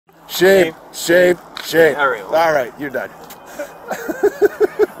Shave. Shave. Shave. There we go. All right, you're done.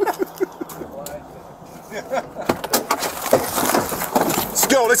 Let's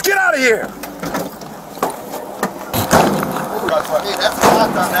go. Let's get out of here.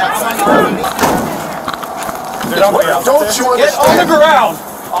 Don't you understand? Get on the ground.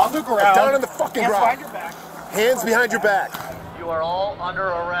 On the ground. Down on the fucking ground. Hands behind your back. Hands behind your back. You are all under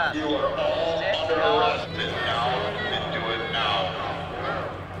arrest. You are all arrested now. And do it now.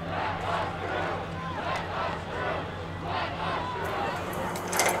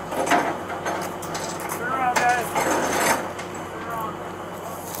 Turn around, guys.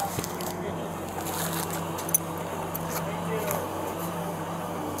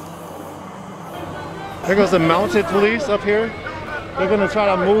 There goes the mounted police up here. They're gonna try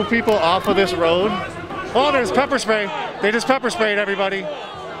to move people off of this road. Oh, there's pepper spray. They just pepper sprayed everybody.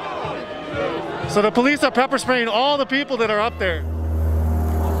 So the police are pepper spraying all the people that are up there.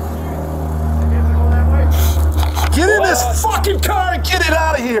 Get in this fucking car and get it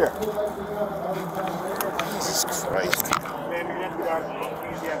out of here. Jesus Christ.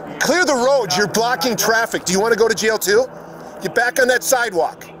 Clear the road. You're blocking traffic. Do you want to go to jail too? Get back on that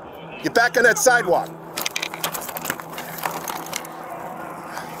sidewalk. Get back on that sidewalk.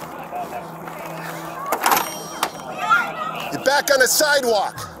 Get back on the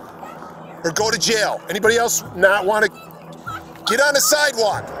sidewalk. Or go to jail. Anybody else not want to get on the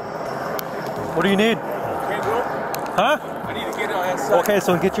sidewalk? What do you need? Huh? I need to get on that side. Okay,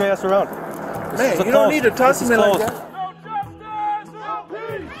 so get your ass around. Man, you don't need to talk to me like that. No justice, no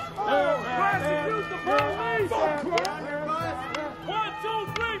peace. Prosecute the police. 1, 2,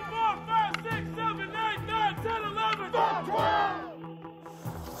 3, 4, 5, 6, 7, 8, 9, 10, 11.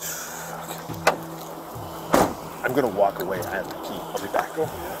 I'm gonna walk away. I have the key. I'll be back.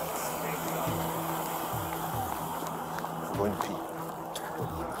 I'm going to pee.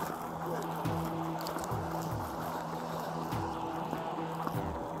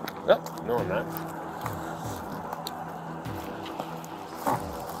 Oh, no, I'm not.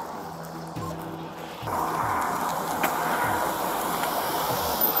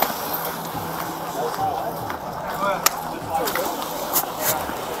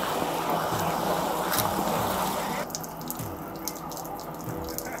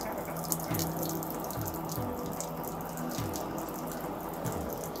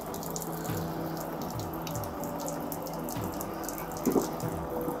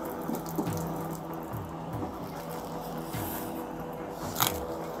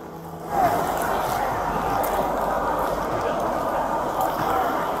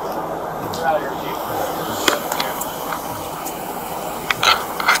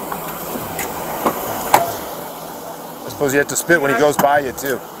 I suppose you have to spit when he goes by you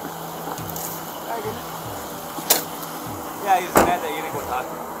too. Yeah, he's mad that you didn't go talk to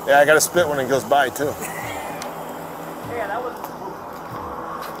him. Yeah, I gotta spit when he goes by too. Yeah, that was.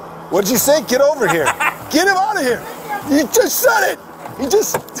 What'd you say? Get over here. Get him out of here. You just said it. You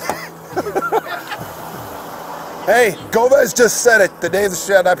just. Hey, Gomez just said it. The day the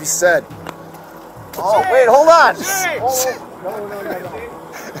shut up, he said. Oh, wait, hold on.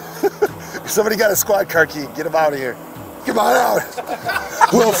 Somebody got a squad car key. Get him out of here. Come on out.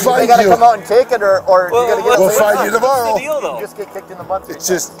 We'll find They gotta you. come out and take it, or you gotta get We'll it. find you tomorrow. What's the deal, though? You just get kicked in the butt. It's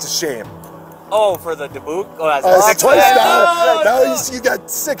just a shame. Oh, for the Dubuque? Oh, that's It's twice now. No. Now you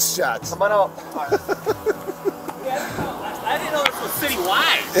got 6 shots. Come on out. I didn't know this was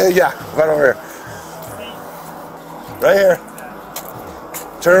citywide. Yeah, right over here. Right here.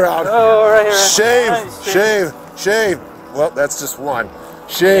 Turn around. Oh, right here. Shave, Nice. shave, shave. Well, that's just one.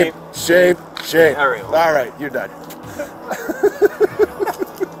 Shave, shave, shave. There we go. All right, you're done.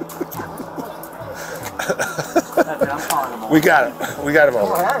 We got it. We got him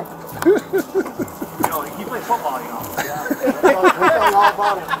over. You know, he plays football, you know.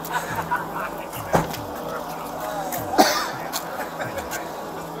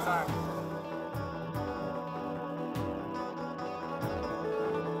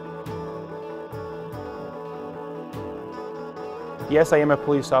 Yes, I am a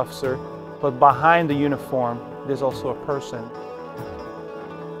police officer, but behind the uniform, there's also a person.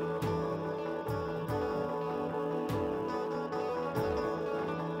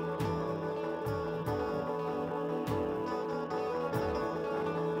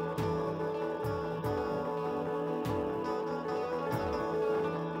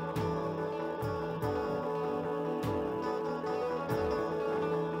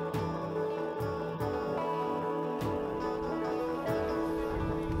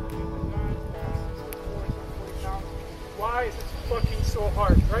 Why is it fucking so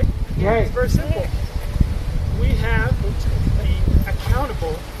hard, right? Yeah, it's very simple. We have to be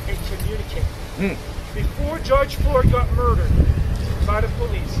accountable and communicate. Before George Floyd got murdered by the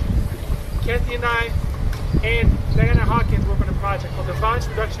police, Kathy and I and Diana Hawkins work on a project called the Violence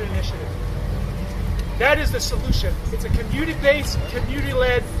Reduction Initiative. That is the solution. It's a community-based,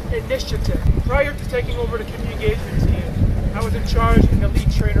 community-led initiative. Prior to taking over the community engagement team, I was in charge and the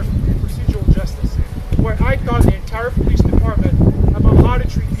lead trainer for procedural justice, where I taught the entire police department about how to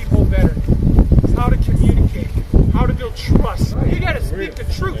treat people better, how to communicate, how to build trust. You gotta speak the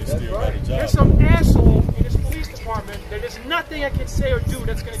truth. There's some asshole in this police department that there's nothing I can say or do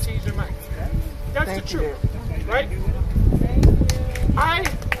that's gonna change their mind. That's the truth, right? I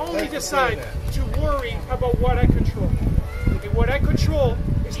only decide to worry about what I control. And what I control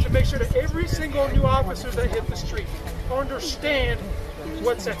is to make sure that every single new officer that hit the street understand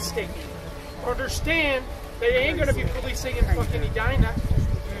what's at stake. Understand that they ain't gonna be policing in fucking Edina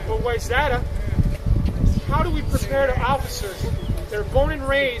or Wayzata. How do we prepare the officers that are born and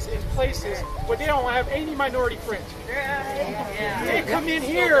raised in places where they don't have any minority friends? They come in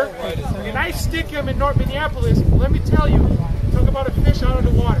here and I stick them in North Minneapolis. Let me tell you, talk about a fish out of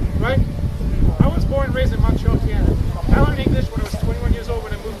the water, right? I was born and raised in Montreal, Canada. I learned English when I was 21 years old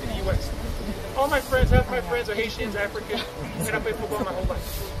when I moved to the U.S. All my friends, half my friends are Haitians, African, and I played football my whole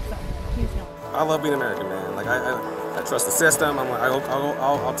life. I love being American, man. Like I trust the system. I'm like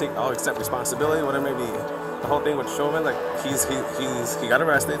I'll accept responsibility, whatever it may be. The whole thing with Chauvin, like he got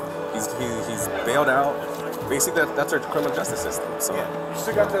arrested, he's bailed out. Basically, that's our criminal justice system. So You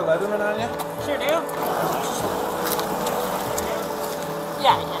still got the Leatherman on you? Sure do.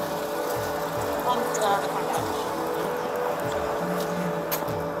 Yeah.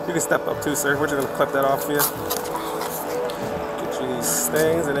 you can step up too, sir. We're just gonna clip that off for you. Get you these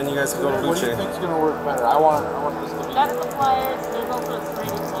things, and then you guys can go to What do you think is gonna work better? I want this to be. That's the pliers. There's also a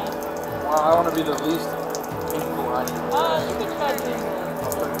spray design. Well, I want to be the least painful on you. You can try to.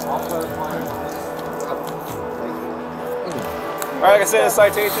 I'll try the pliers. All right, like I said, a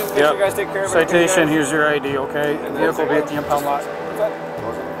citation. Make sure you guys take care of it. Citation, here's your ID, okay? The vehicle will be at the impound lot.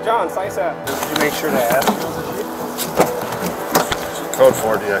 John, slice that. You make sure to ask. Code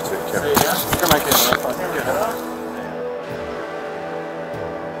 4, deactivate camera. Turn my camera off.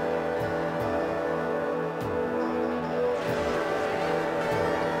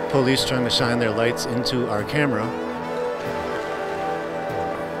 Police trying to shine their lights into our camera.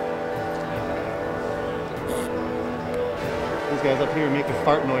 These guys up here making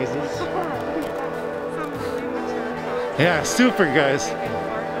fart noises. Yeah, super guys.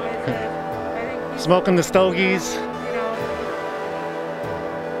 Smoking the stogies.